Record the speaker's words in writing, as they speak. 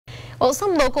Well,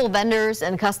 some local vendors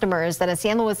and customers at a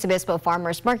San Luis Obispo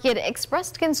farmers market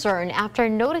expressed concern after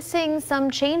noticing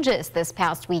some changes this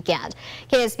past weekend.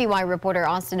 KSBY reporter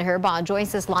Austin Herbaugh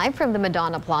joins us live from the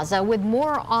Madonna Plaza with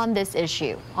more on this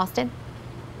issue. Austin?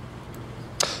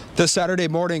 The Saturday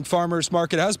morning farmers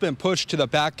market has been pushed to the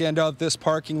back end of this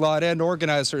parking lot, and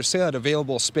organizers say that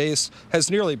available space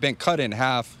has nearly been cut in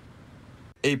half.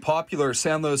 A popular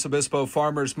San Luis Obispo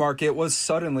farmers market was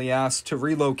suddenly asked to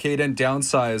relocate and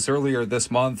downsize earlier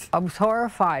this month. I was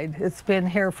horrified. It's been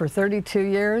here for 32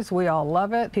 years. We all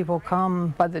love it. People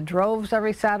come by the droves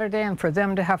every Saturday, and for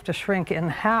them to have to shrink in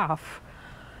half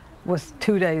with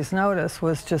 2 days notice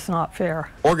was just not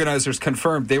fair. Organizers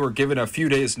confirmed they were given a few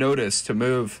days notice to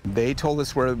move. They told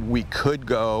us where we could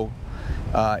go.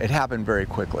 It happened very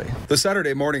quickly. The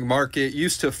Saturday morning market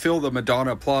used to fill the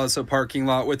Madonna Plaza parking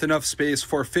lot with enough space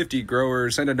for 50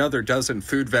 growers and another dozen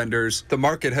food vendors. The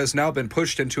market has now been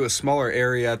pushed into a smaller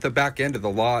area at the back end of the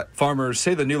lot. Farmers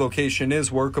say the new location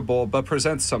is workable but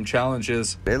presents some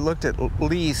challenges. It looked at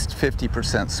least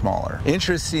 50% smaller.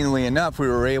 Interestingly enough, we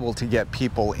were able to get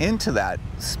people into that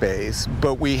space,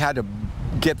 but we had to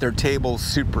get their tables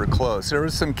super close. There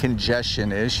was some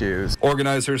congestion issues.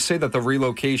 Organizers say that the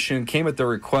relocation came at the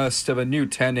request of a new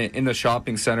tenant in the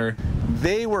shopping center.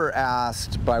 They were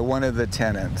asked by one of the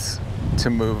tenants to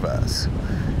move us.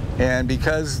 And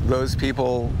because those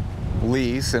people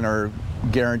lease and are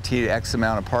guaranteed X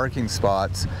amount of parking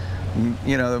spots,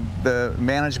 you know, the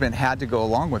management had to go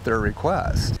along with their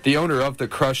request. The owner of the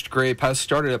crushed grape has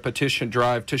started a petition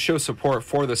drive to show support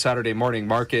for the Saturday morning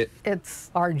market. It's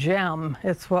our gem.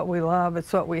 It's what we love.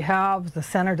 It's what we have. The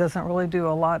center doesn't really do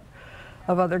a lot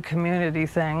of other community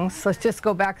things. Let's just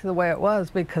go back to the way it was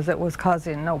because it was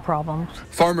causing no problems.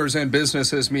 Farmers and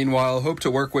businesses, meanwhile, hope to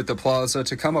work with the plaza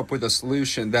to come up with a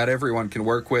solution that everyone can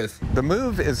work with. The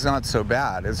move is not so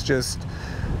bad. It's just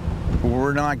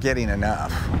we're not getting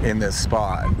enough in this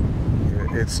spot.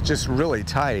 It's just really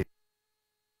tight.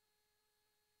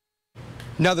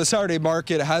 Now, the Saturday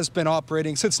market has been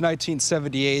operating since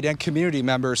 1978, and community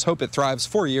members hope it thrives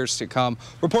for years to come.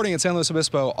 Reporting in San Luis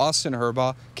Obispo, Austin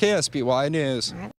Herbaugh, KSBY News.